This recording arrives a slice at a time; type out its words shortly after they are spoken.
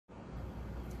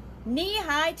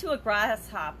Knee-high to a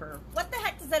grasshopper. What the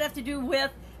heck does that have to do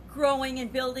with growing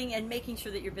and building and making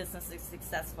sure that your business is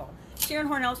successful? Sharon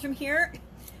Horn-Elstrom here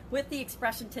with the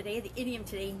expression today, the idiom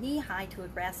today, knee-high to a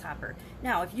grasshopper.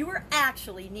 Now, if you were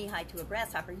actually knee-high to a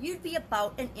grasshopper, you'd be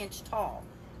about an inch tall,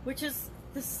 which is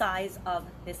the size of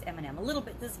this M&M. A little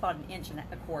bit, this is about an inch and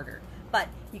a quarter. But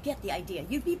you get the idea.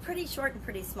 You'd be pretty short and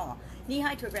pretty small.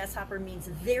 Knee-high to a grasshopper means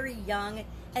very young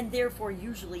and therefore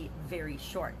usually very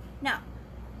short. Now,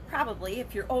 probably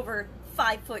if you're over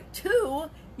 5'2",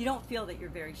 you don't feel that you're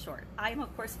very short. I'm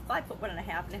of course 5'1.5" and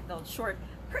have felt short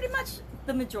pretty much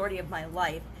the majority of my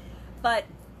life, but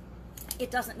it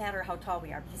doesn't matter how tall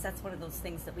we are because that's one of those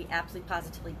things that we absolutely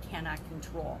positively cannot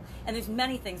control. And there's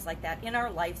many things like that in our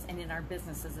lives and in our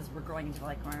businesses as we're growing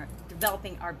and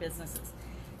developing our businesses.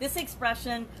 This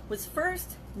expression was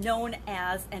first known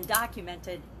as and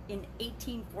documented in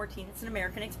 1814, it's an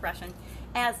American expression,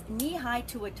 as knee-high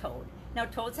to a toad. Now,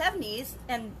 toads have knees,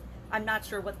 and I'm not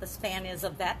sure what the span is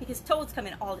of that because toads come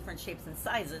in all different shapes and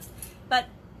sizes, but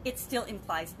it still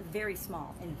implies very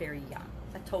small and very young.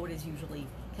 A toad is usually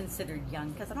considered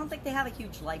young because I don't think they have a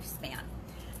huge lifespan.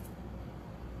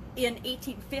 In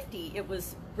 1850, it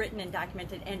was written and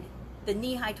documented, and the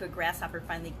knee-high to a grasshopper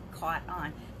finally caught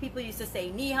on. People used to say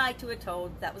knee-high to a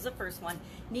toad, that was the first one,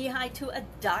 knee-high to a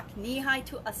duck, knee-high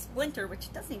to a splinter,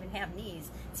 which doesn't even have knees,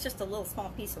 it's just a little small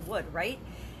piece of wood, right?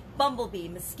 Bumblebee,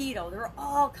 mosquito, there were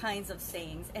all kinds of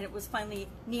sayings, and it was finally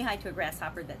knee-high to a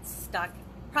grasshopper that stuck,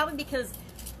 probably because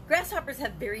grasshoppers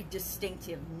have very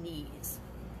distinctive knees.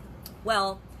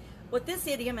 Well, what this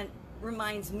idiom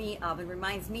reminds me of and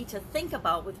reminds me to think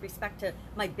about with respect to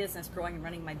my business, growing and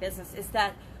running my business, is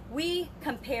that we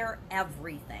compare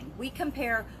everything. We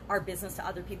compare our business to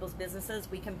other people's businesses.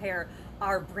 We compare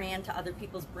our brand to other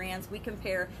people's brands. We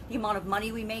compare the amount of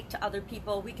money we make to other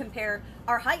people. We compare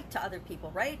our height to other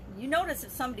people, right? You notice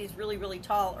if somebody's really, really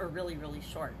tall or really, really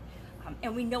short.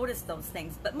 And we notice those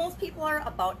things. But most people are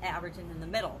about average and in the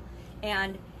middle.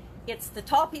 And it's the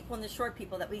tall people and the short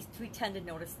people that we tend to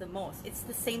notice the most. It's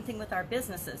the same thing with our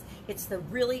businesses. It's the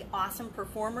really awesome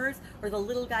performers or the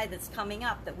little guy that's coming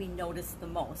up that we notice the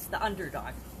most, the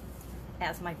underdog,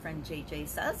 as my friend JJ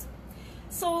says.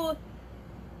 So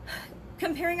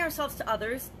comparing ourselves to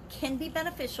others can be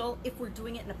beneficial if we're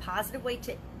doing it in a positive way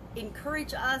to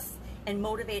encourage us and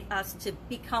motivate us to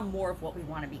become more of what we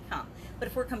want to become. But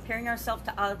if we're comparing ourselves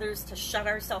to others to shut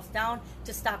ourselves down,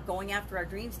 to stop going after our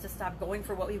dreams, to stop going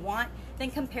for what we want, then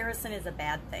comparison is a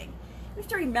bad thing. We have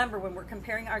to remember when we're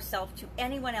comparing ourselves to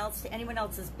anyone else, to anyone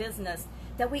else's business,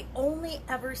 that we only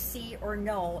ever see or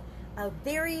know a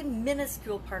very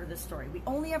minuscule part of the story. We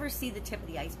only ever see the tip of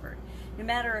the iceberg. No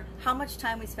matter how much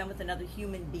time we spend with another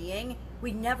human being,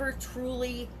 we never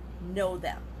truly know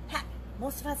them. Heck,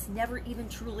 most of us never even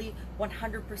truly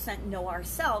 100% know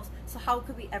ourselves, so how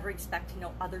could we ever expect to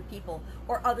know other people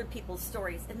or other people's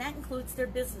stories? And that includes their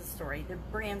business story, their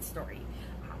brand story.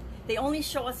 They only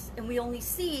show us and we only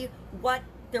see what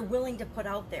they're willing to put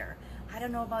out there. I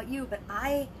don't know about you, but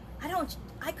I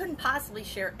couldn't possibly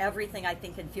share everything I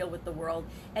think and feel with the world,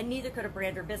 and neither could a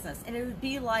brand or business. And it would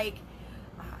be like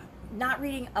not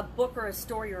reading a book or a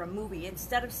story or a movie.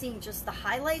 Instead of seeing just the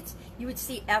highlights, you would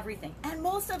see everything. And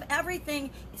most of everything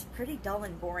is pretty dull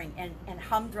and boring and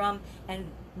humdrum and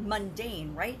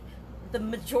mundane, right? The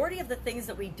majority of the things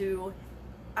that we do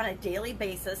on a daily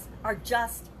basis are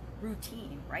just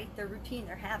routine, right? They're routine,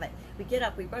 they're habit. We get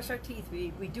up, we brush our teeth,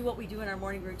 we do what we do in our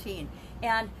morning routine.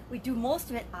 And we do most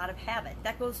of it out of habit.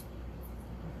 That goes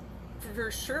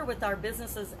for sure with our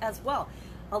businesses as well.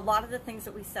 A lot of the things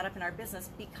that we set up in our business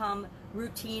become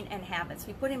routine and habits.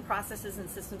 We put in processes and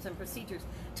systems and procedures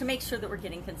to make sure that we're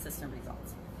getting consistent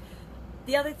results.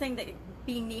 The other thing that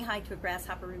being knee-high to a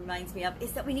grasshopper reminds me of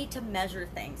is that we need to measure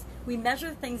things. We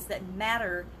measure things that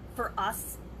matter for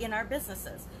us in our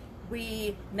businesses.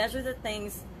 We measure the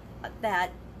things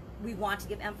that we want to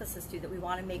give emphasis to, that we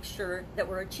want to make sure that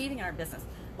we're achieving in our business.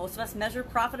 Most of us measure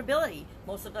profitability.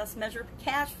 Most of us measure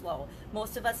cash flow.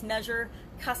 Most of us measure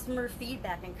customer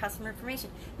feedback and customer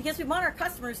information because we want our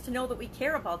customers to know that we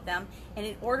care about them. And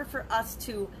in order for us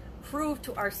to prove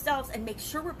to ourselves and make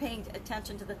sure we're paying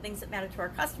attention to the things that matter to our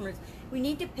customers, we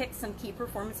need to pick some key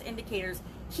performance indicators,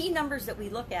 key numbers that we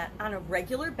look at on a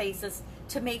regular basis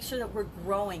to make sure that we're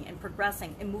growing and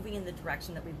progressing and moving in the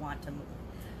direction that we want to move.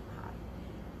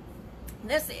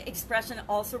 This expression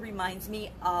also reminds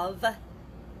me of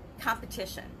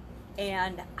competition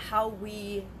and how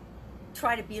we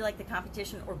try to be like the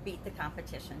competition or beat the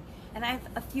competition. And I have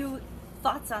a few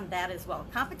thoughts on that as well.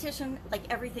 Competition, like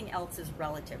everything else, is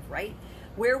relative, right?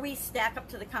 Where we stack up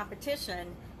to the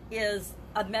competition is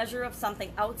a measure of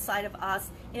something outside of us,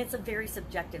 and it's a very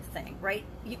subjective thing, right?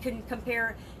 You can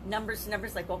compare numbers to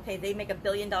numbers, like, okay, they make $1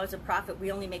 billion of profit,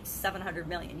 we only make 700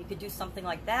 million. You could do something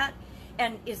like that.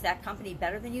 And is that company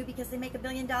better than you because they make $1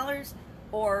 billion?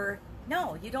 Or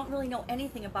no, you don't really know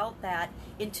anything about that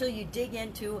until you dig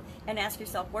into and ask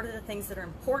yourself, what are the things that are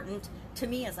important to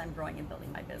me as I'm growing and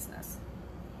building my business?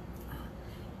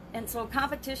 And so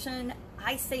competition,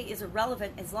 I say, is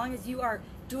irrelevant as long as you are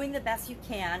doing the best you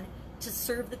can to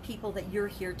serve the people that you're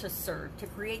here to serve, to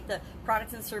create the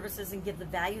products and services and give the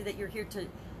value that you're here to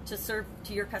serve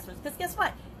to your customers. Because guess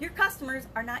what? Your customers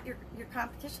are not your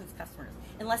competition's customers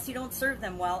unless you don't serve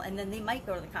them well, and then they might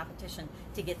go to the competition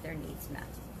to get their needs met.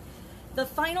 The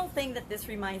final thing that this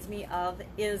reminds me of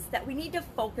is that we need to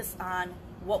focus on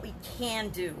what we can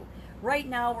do. Right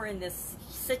now we're in this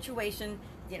situation,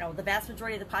 you know, the vast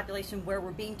majority of the population where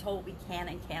we're being told we can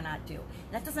and cannot do.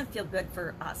 And that doesn't feel good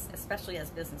for us, especially as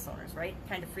business owners, right? It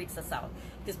kind of freaks us out,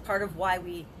 because part of why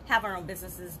we have our own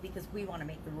businesses is because we want to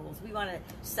make the rules. We want to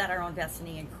set our own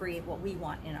destiny and create what we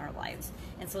want in our lives.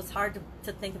 And so it's hard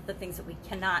to think of the things that we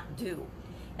cannot do.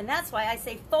 And that's why I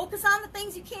say focus on the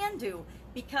things you can do,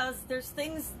 because there's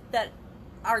things that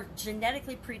are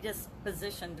genetically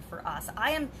predispositioned for us.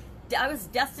 I was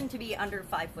destined to be under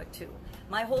 5'2".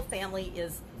 My whole family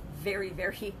is very,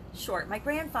 very short. My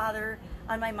grandfather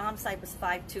on my mom's side was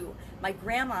 5'2". My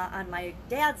grandma on my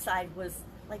dad's side was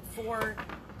like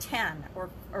 4'10"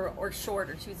 or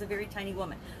shorter. She was a very tiny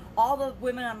woman. All the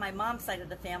women on my mom's side of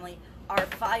the family are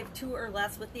 5'2" or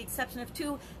less, with the exception of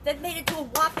 2 that made it to a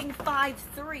whopping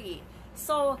 5'3".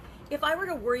 So if I were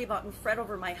to worry about and fret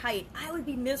over my height, I would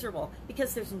be miserable,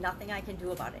 because there's nothing I can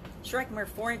do about it. Sure, I can wear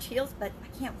 4-inch heels, but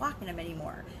I can't walk in them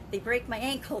anymore. They break my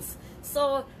ankles.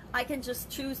 So I can just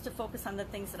choose to focus on the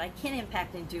things that I can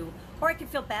impact and do, or I can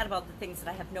feel bad about the things that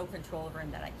I have no control over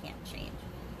and that I can't change.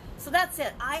 So that's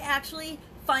it. I actually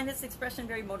find this expression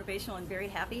very motivational and very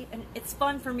happy, and it's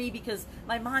fun for me because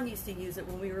my mom used to use it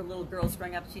when we were little girls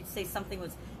growing up. She'd say something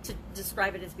was to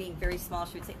describe it as being very small.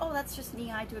 She would say, oh, that's just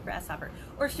knee-high to a grasshopper.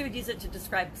 Or she would use it to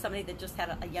describe somebody that just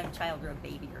had a young child or a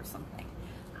baby or something.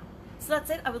 So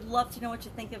that's it. I would love to know what you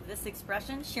think of this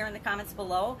expression. Share in the comments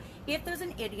below. If there's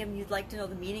an idiom you'd like to know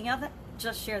the meaning of it,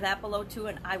 just share that below too,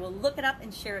 and I will look it up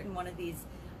and share it in one of these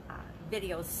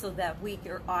videos, so that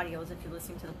or audios if you're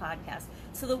listening to the podcast,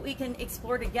 so that we can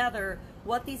explore together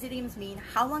what these idioms mean,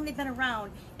 how long they've been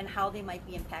around, and how they might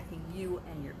be impacting you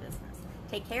and your business.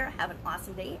 Take care, have an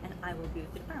awesome day, and I will be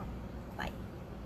with you tomorrow. Bye.